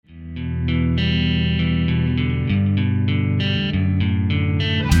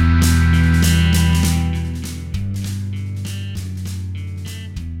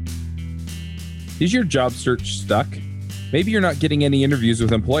Is your job search stuck? Maybe you're not getting any interviews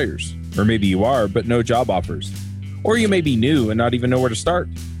with employers. Or maybe you are, but no job offers. Or you may be new and not even know where to start.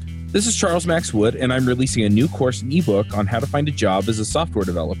 This is Charles Max Wood, and I'm releasing a new course and ebook on how to find a job as a software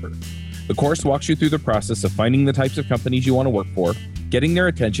developer. The course walks you through the process of finding the types of companies you want to work for, getting their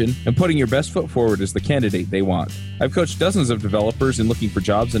attention, and putting your best foot forward as the candidate they want. I've coached dozens of developers in looking for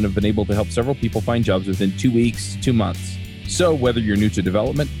jobs and have been able to help several people find jobs within 2 weeks, 2 months. So whether you're new to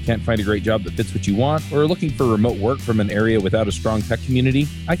development, can't find a great job that fits what you want, or are looking for remote work from an area without a strong tech community,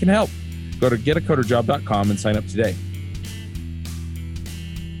 I can help. Go to getacoderjob.com and sign up today.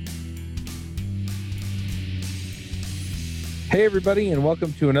 Hey, everybody, and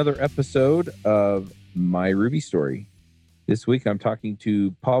welcome to another episode of My Ruby Story. This week, I'm talking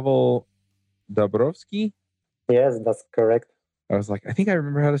to Pavel Dabrowski. Yes, that's correct. I was like, I think I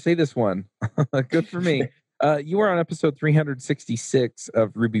remember how to say this one. Good for me. You were on episode 366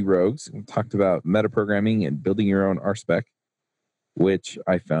 of Ruby Rogues. We talked about metaprogramming and building your own RSpec, which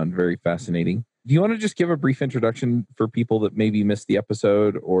I found very fascinating. Do you want to just give a brief introduction for people that maybe missed the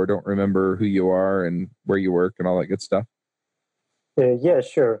episode or don't remember who you are and where you work and all that good stuff? Yeah,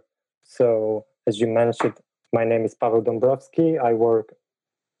 sure. So, as you mentioned, my name is Pavel Dombrowski. I work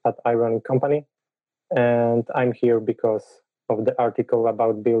at Iron Company, and I'm here because of the article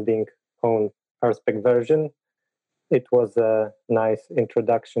about building own RSpec version. It was a nice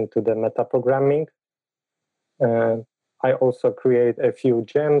introduction to the metaprogramming. I also create a few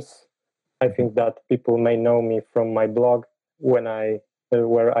gems. I think that people may know me from my blog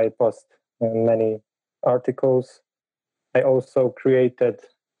where I post many articles. I also created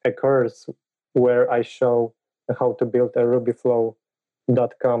a course where I show how to build a rubyflow.com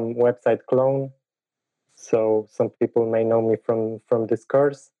website clone. So some people may know me from this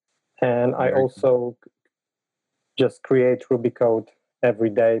course. And I also just create Ruby code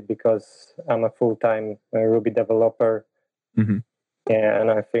every day because I'm a full-time Ruby developer. Mm-hmm. Yeah, and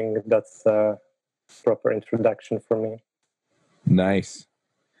I think that's a proper introduction for me. Nice.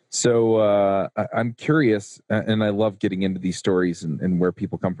 So I'm curious, and I love getting into these stories and where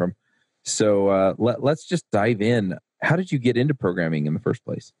people come from. So let's just dive in. How did you get into programming in the first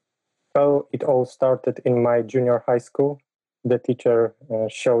place? Well, it all started in my junior high school. The teacher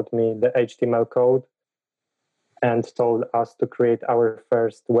showed me the HTML code and told us to create our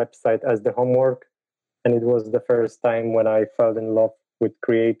first website as the homework. And it was the first time when I fell in love with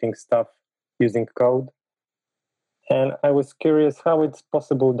creating stuff using code. And I was curious how it's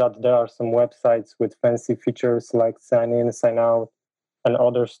possible that there are some websites with fancy features like sign in, sign out, and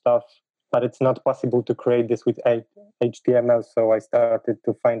other stuff, but it's not possible to create this with HTML. So I started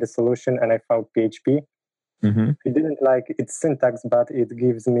to find a solution and I found PHP. Mm-hmm. I didn't like its syntax, but it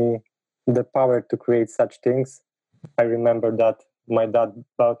gives me the power to create such things. I remember that my dad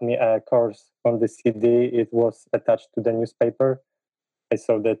bought me a course on the CD. It was attached to the newspaper. I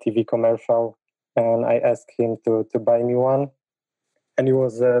saw the TV commercial and I asked him to buy me one. And it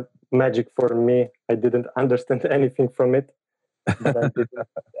was magic for me. I didn't understand anything from it, but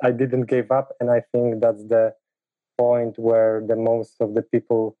I didn't give up. And I think that's the point where the most of the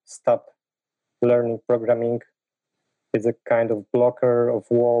people stop learning programming. It's a kind of blocker of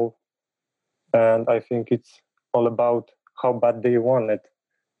wall. And I think it's all about how bad do you want it.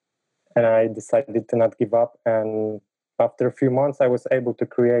 And I decided to not give up. And after a few months, I was able to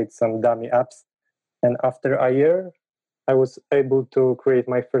create some dummy apps. And after a year, I was able to create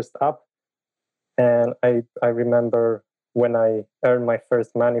my first app. And I remember when I earned my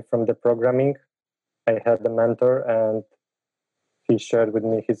first money from the programming, I had a mentor and he shared with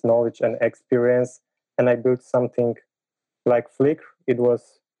me his knowledge and experience. And I built something like Flickr. It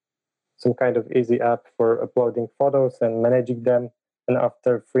was some kind of easy app for uploading photos and managing them. And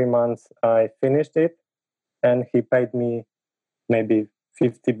after 3 months, I finished it. And he paid me maybe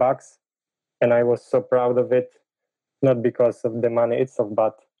 $50. And I was so proud of it, not because of the money itself,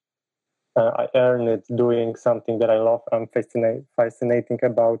 but I earned it doing something that I love. I'm fascinating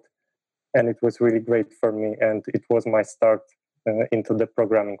about, and it was really great for me. And it was my start into the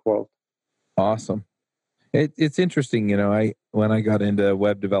programming world. Awesome. It's interesting, when I got into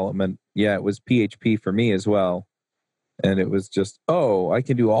web development, it was PHP for me as well. And it was just, I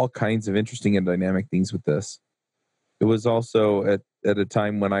can do all kinds of interesting and dynamic things with this. It was also at a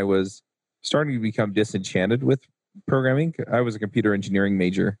time when I was starting to become disenchanted with programming. I was a computer engineering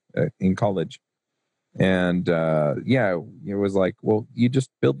major in college. And it was like, well, you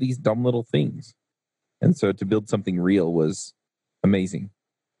just build these dumb little things. And so to build something real was amazing.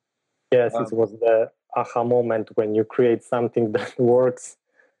 Yes, it was the aha moment when you create something that works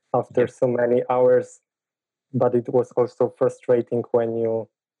after so many hours. But it was also frustrating when you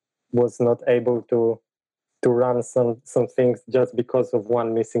was not able to run some things just because of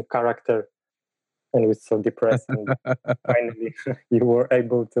one missing character, and it was so depressing. Finally, you were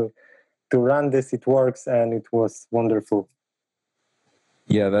able to run this. It works, and it was wonderful.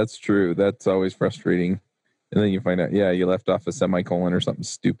 Yeah, that's true. That's always frustrating. And then you find out, you left off a semicolon or something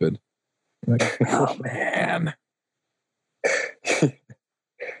stupid. Like, oh man.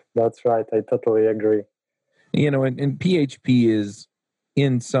 That's right. I totally agree. And PHP is,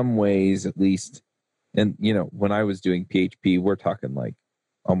 in some ways at least, and when I was doing PHP, we're talking like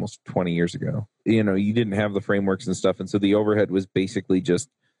almost 20 years ago. You didn't have the frameworks and stuff, and so the overhead was basically just,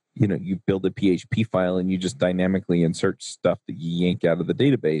 you build a PHP file and you just dynamically insert stuff that you yank out of the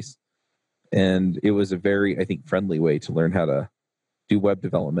database. And it was a very, I think, friendly way to learn how to do web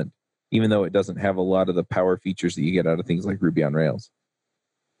development, even though it doesn't have a lot of the power features that you get out of things like Ruby on Rails.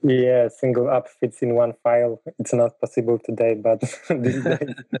 Yeah, single app fits in one file. It's not possible today, but these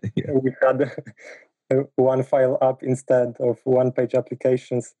days we had one file app instead of one-page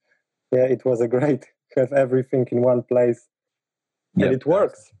applications. Yeah, it was a great have everything in one place. And it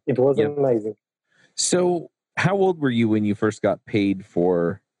works. It was amazing. So how old were you when you first got paid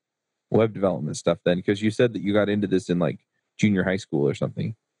for web development stuff then? Because you said that you got into this in like junior high school or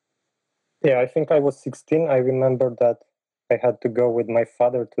something. Yeah, I think I was 16. I remember that I had to go with my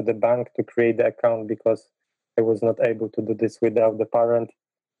father to the bank to create the account because I was not able to do this without the parent.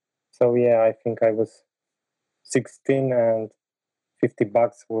 So yeah, I think I was 16 and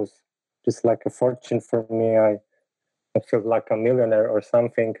 $50 was just like a fortune for me. I felt like a millionaire or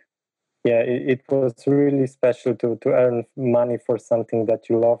something. Yeah, it was really special to earn money for something that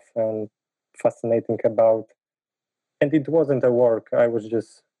you love and fascinating about. And it wasn't a work. I was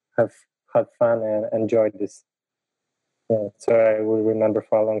just had fun and enjoyed this. Yeah, so I will remember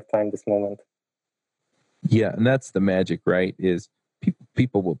for a long time this moment. Yeah, and that's the magic, right? Is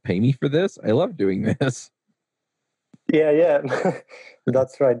people will pay me for this. I love doing this. Yeah,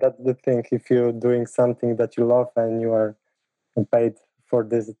 that's right. That's the thing. If you're doing something that you love and you are paid for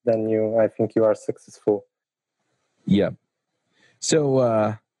this, then I think you are successful. Yeah.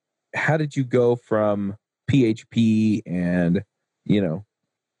 So how did you go from PHP and,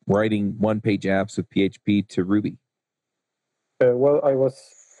 writing one-page apps with PHP to Ruby? Well, I was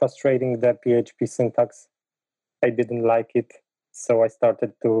frustrating the PHP syntax. I didn't like it, so I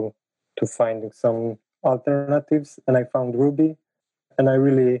started to find some alternatives, and I found Ruby, and I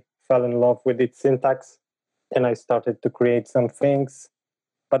really fell in love with its syntax, and I started to create some things,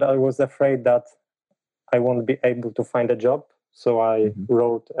 but I was afraid that I won't be able to find a job, so I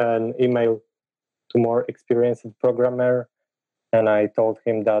wrote an email to more experienced programmer, and I told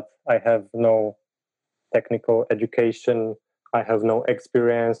him that I have no technical education, I have no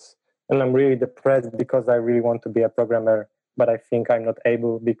experience, and I'm really depressed because I really want to be a programmer, but I think I'm not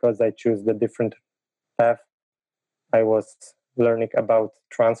able because I choose the different path. I was learning about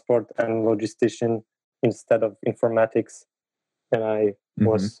transport and logistician instead of informatics, and I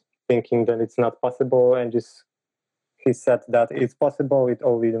was thinking that it's not possible, and just he said that it's possible. It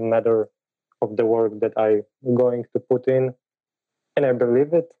only a matter of the work that I'm going to put in, and I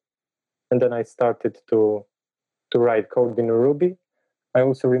believe it. And then I started to write code in Ruby. I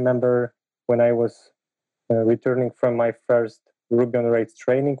also remember when I was returning from my first Ruby on Rails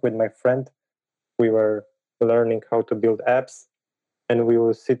training with my friend, we were learning how to build apps, and we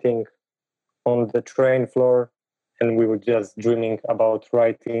were sitting on the train floor, and we were just dreaming about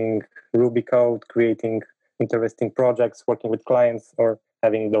writing Ruby code, creating interesting projects, working with clients, or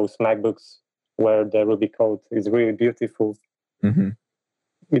having those MacBooks where the Ruby code is really beautiful.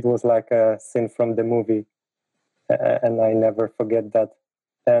 It was like a scene from the movie, and I never forget that.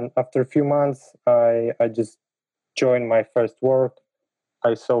 And after a few months, I just joined my first work.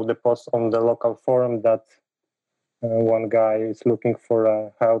 I saw the post on the local forum that one guy is looking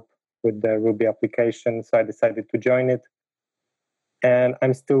for help with the Ruby application, so I decided to join it. And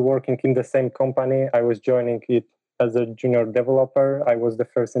I'm still working in the same company. I was joining it as a junior developer. I was the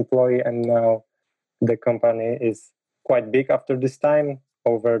first employee, and now the company is quite big after this time,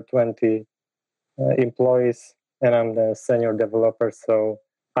 over 20 employees, and I'm the senior developer. So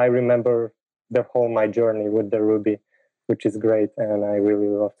I remember the whole my journey with the Ruby, which is great, and I really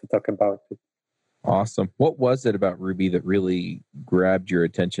love to talk about it. Awesome. What was it about Ruby that really grabbed your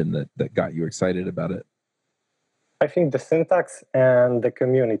attention, that got you excited about it? I think the syntax and the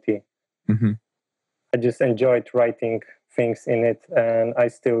community. I just enjoyed writing things in it, and I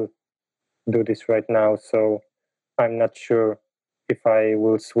still do this right now. So I'm not sure if I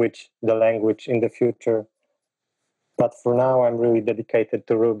will switch the language in the future. But for now, I'm really dedicated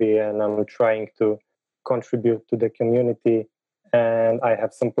to Ruby, and I'm trying to contribute to the community and I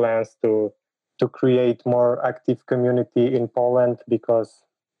have some plans to create more active community in Poland because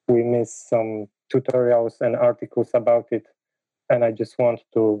we miss some tutorials and articles about it, and I just want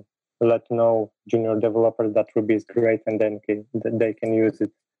to let know junior developers that Ruby is great, and then they can use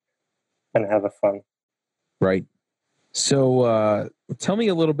it and have a fun. Right. So tell me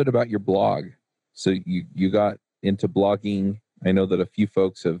a little bit about your blog. So you got into blogging. I know that a few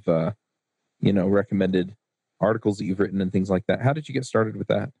folks have recommended articles that you've written and things like that. How did you get started with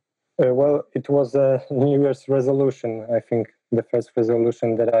that? Well, it was a New Year's resolution. I think the first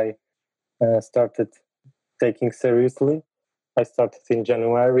resolution that I started taking seriously. I started in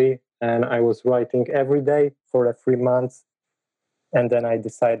January, and I was writing every day for 3 months. And then I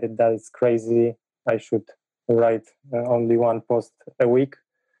decided that it's crazy. I should write only one post a week.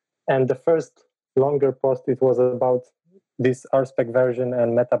 And the first longer post, it was about this RSpec version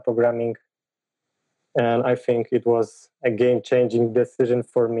and metaprogramming. And I think it was a game-changing decision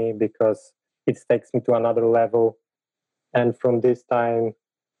for me because it takes me to another level. And from this time,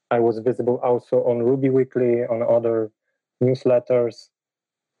 I was visible also on Ruby Weekly, on other newsletters.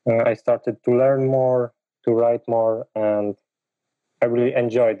 I started to learn more, to write more, and I really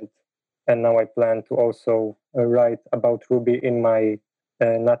enjoyed it. And now I plan to also write about Ruby in my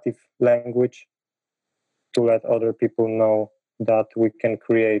native language to let other people know that we can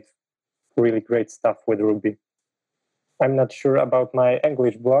create really great stuff with Ruby. I'm not sure about my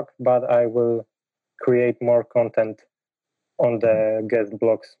English blog, but I will create more content on the guest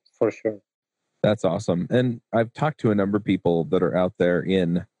blogs for sure. That's awesome. And I've talked to a number of people that are out there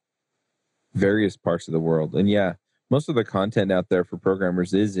in various parts of the world. And yeah, most of the content out there for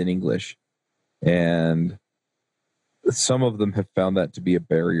programmers is in English. And some of them have found that to be a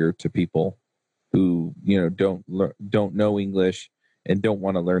barrier to people who, don't know English and don't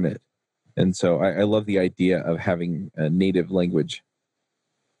want to learn it. And so I love the idea of having a native language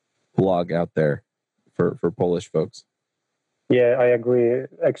blog out there for Polish folks. Yeah, I agree.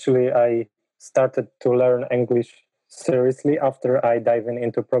 Actually, I started to learn English seriously after I dive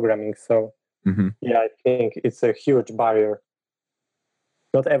into programming. So yeah, I think it's a huge barrier.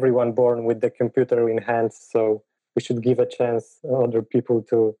 Not everyone born with the computer in hand, so we should give a chance other people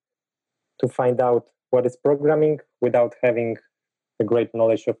to find out what is programming without having a great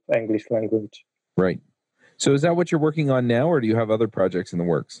knowledge of English language. Right. So is that what you're working on now, or do you have other projects in the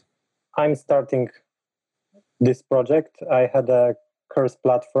works? I'm starting this project. I had a course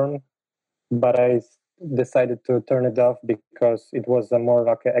platform, but I decided to turn it off because it was more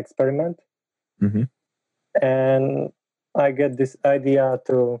like an experiment. And I get this idea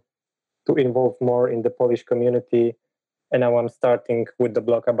to involve more in the Polish community. And now I'm starting with the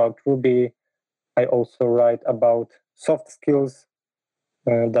blog about Ruby. I also write about soft skills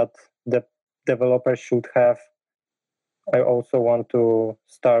that the developer should have. I also want to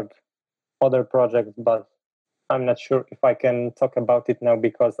start other projects, but I'm not sure if I can talk about it now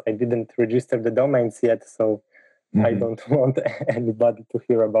because I didn't register the domains yet. So I don't want anybody to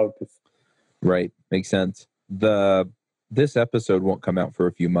hear about this. Right. Makes sense. This episode won't come out for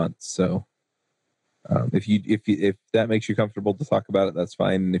a few months. So if that makes you comfortable to talk about it, that's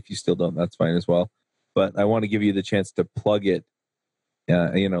fine. And if you still don't, that's fine as well. But I want to give you the chance to plug it,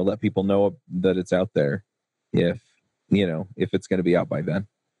 let people know that it's out there if it's going to be out by then.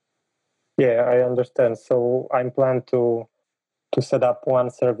 Yeah, I understand. So I'm planning to set up one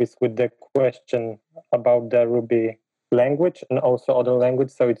service with the question about the Ruby language and also other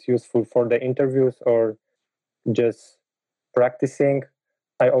language. So it's useful for the interviews or just practicing.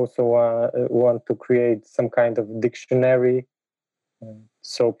 I also want to create some kind of dictionary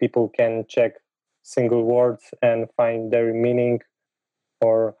so people can check single words and find their meaning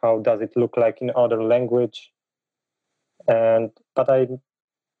or how does it look like in other language. But I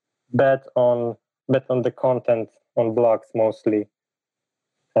bet on the content on blogs mostly,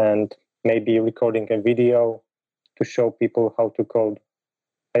 and maybe recording a video to show people how to code.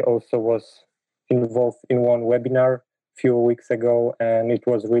 I also was involved in one webinar a few weeks ago, and it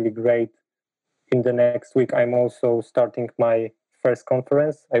was really great. In the next week, I'm also starting my first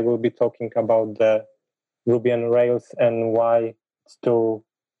conference. I will be talking about the Ruby on Rails and why it's still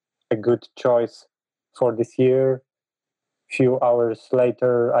a good choice for this year. Few hours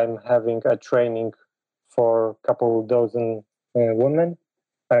later, I'm having a training for a couple dozen women.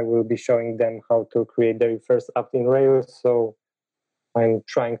 I will be showing them how to create their first app in Rails. So I'm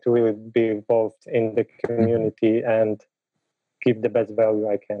trying to really be involved in the community and give the best value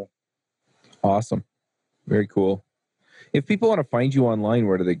I can. Awesome. Very cool. If people want to find you online,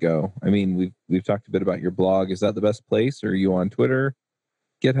 where do they go? I mean, we've talked a bit about your blog. Is that the best place? Or are you on Twitter,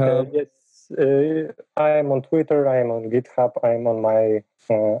 GitHub? I am on Twitter, I am on GitHub, I'm on my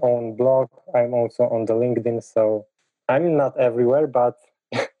own blog, I'm also on the LinkedIn. So I'm not everywhere, but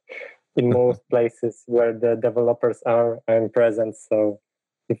in most places where the developers are, I'm present. So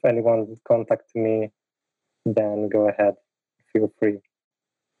if anyone contacts me, then go ahead, feel free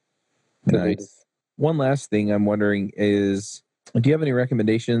to do this. One last thing I'm wondering is, do you have any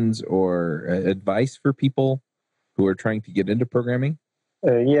recommendations or advice for people who are trying to get into programming?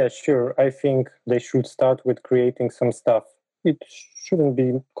 Yeah, sure. I think they should start with creating some stuff. It shouldn't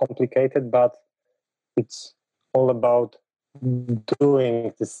be complicated, but it's all about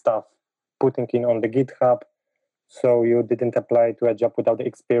doing this stuff, putting it on the GitHub. So you didn't apply to a job without the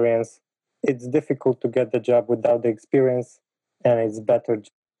experience. It's difficult to get the job without the experience, and it's better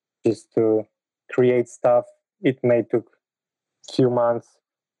just to create stuff. It may take a few months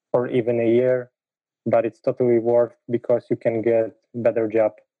or even a year, but it's totally worth because you can get better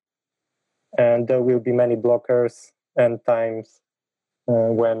job. And there will be many blockers and times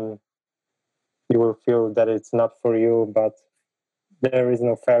when you will feel that it's not for you, but there is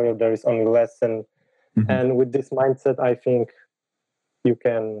no failure, there is only lesson. Mm-hmm. And with this mindset, I think you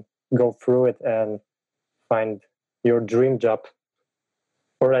can go through it and find your dream job,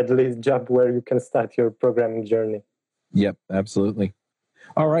 or at least job where you can start your programming journey. Yep, absolutely.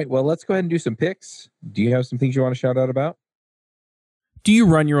 All right, well, let's go ahead and do some picks. Do you have some things you want to shout out about? Do you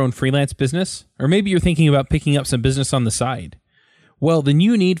run your own freelance business? Or maybe you're thinking about picking up some business on the side? Well, then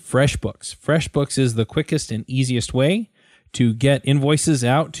you need FreshBooks. FreshBooks is the quickest and easiest way to get invoices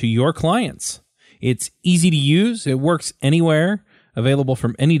out to your clients. It's easy to use. It works anywhere, available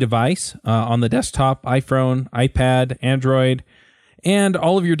from any device, on the desktop, iPhone, iPad, Android, and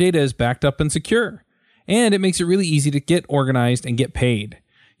all of your data is backed up and secure. And it makes it really easy to get organized and get paid.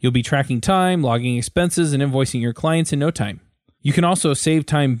 You'll be tracking time, logging expenses, and invoicing your clients in no time. You can also save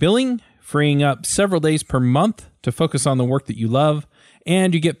time billing, freeing up several days per month to focus on the work that you love,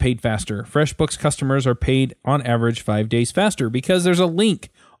 and you get paid faster. FreshBooks customers are paid on average 5 days faster because there's a link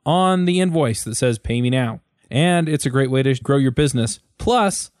on the invoice that says pay me now. And it's a great way to grow your business.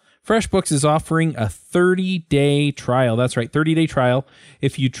 Plus, FreshBooks is offering a 30-day trial. That's right, 30-day trial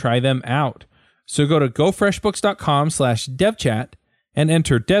if you try them out. So go to gofreshbooks.com/devchat and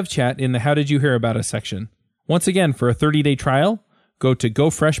enter devchat in the How Did You Hear About Us section. Once again, for a 30-day trial, go to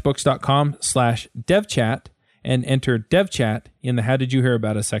gofreshbooks.com/devchat and enter devchat in the How Did You Hear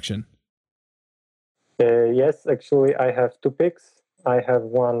About Us section. Yes, actually, I have two picks. I have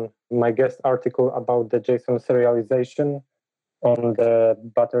one, my guest article about the JSON serialization on the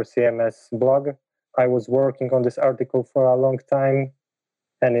Butter CMS blog. I was working on this article for a long time,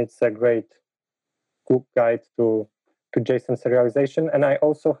 and it's a great good guide to JSON serialization. And I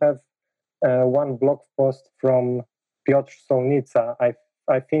also have one blog post from Piotr Solnica.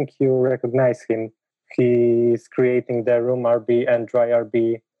 I think you recognize him. He's creating the RoomRB and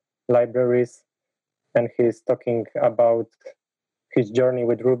DryRB libraries, and he's talking about his journey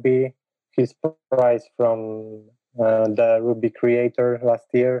with Ruby, his prize from the Ruby creator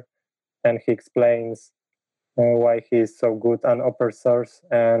last year, and he explains why he's so good on open source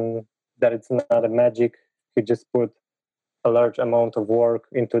and that it's not a magic. He just put a large amount of work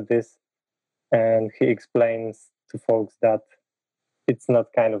into this, and he explains to folks that it's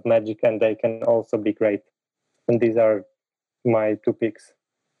not kind of magic and they can also be great. And these are my two picks.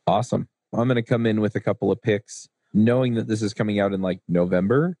 Awesome. I'm going to come in with a couple of picks. Knowing that this is coming out in like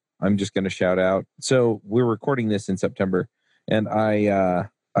November, I'm just going to shout out. So we're recording this in September, and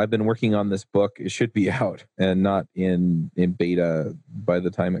I've been working on this book. It should be out and not in beta by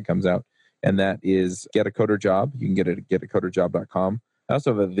the time it comes out. And that is Get a Coder Job. You can get it at getacoderjob.com. I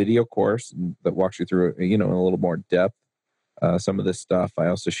also have a video course that walks you through, in a little more depth, some of this stuff. I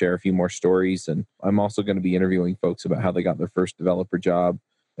also share a few more stories, and I'm also going to be interviewing folks about how they got their first developer job,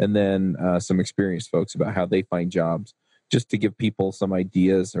 and then some experienced folks about how they find jobs, just to give people some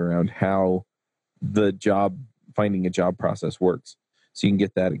ideas around how the finding a job process works. So you can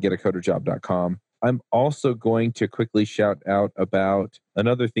get that at getacoderjob.com. I'm also going to quickly shout out about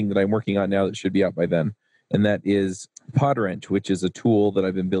another thing that I'm working on now that should be out by then, and that is Podwrench, which is a tool that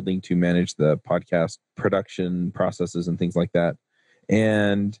I've been building to manage the podcast production processes and things like that.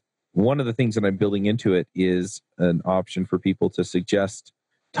 And one of the things that I'm building into it is an option for people to suggest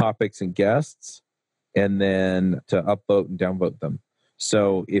topics and guests, and then to upvote and downvote them.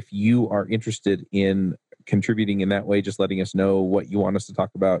 So if you are interested in contributing in that way, just letting us know what you want us to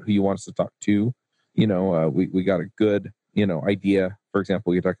talk about, who you want us to talk to, we got a good, idea. For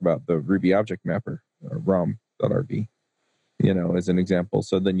example, we could talk about the Ruby Object Mapper, rom.rb, as an example.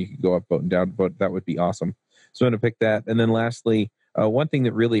 So then you could go upvote and downvote. That would be awesome. So I'm going to pick that. And then lastly, One thing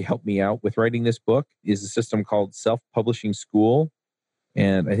that really helped me out with writing this book is a system called Self-Publishing School.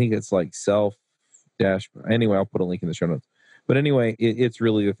 And I think it's like anyway, I'll put a link in the show notes. But anyway, it's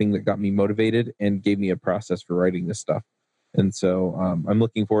really the thing that got me motivated and gave me a process for writing this stuff. And so I'm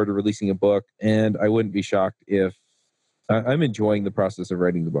looking forward to releasing a book, and I wouldn't be shocked if I'm enjoying the process of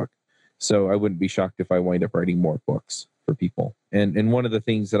writing the book. So I wouldn't be shocked if I wind up writing more books for people. And one of the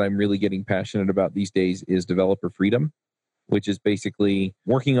things that I'm really getting passionate about these days is developer freedom, which is basically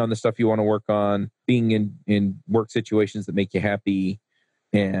working on the stuff you want to work on, being in work situations that make you happy,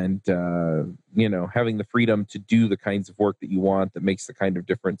 and having the freedom to do the kinds of work that you want that makes the kind of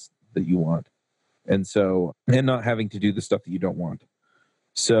difference that you want. And not having to do the stuff that you don't want.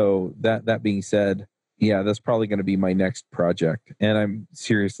 So that being said, yeah, that's probably going to be my next project. And I'm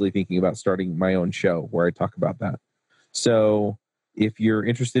seriously thinking about starting my own show where I talk about that. So if you're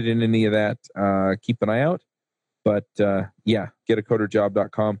interested in any of that, keep an eye out. But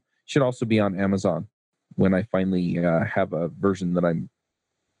getacoderjob.com should also be on Amazon when I finally have a version that I'm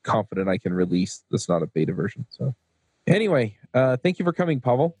confident I can release that's not a beta version. So anyway, thank you for coming,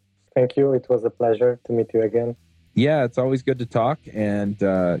 Pavel. Thank you. It was a pleasure to meet you again. Yeah, it's always good to talk and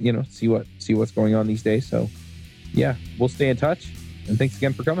see what's going on these days. So yeah, we'll stay in touch. And thanks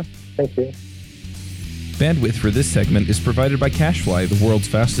again for coming. Thank you. Bandwidth for this segment is provided by CacheFly, the world's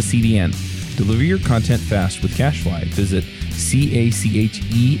fastest CDN. Deliver your content fast with CacheFly. Visit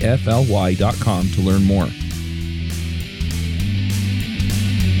CACHEFLY.com to learn more.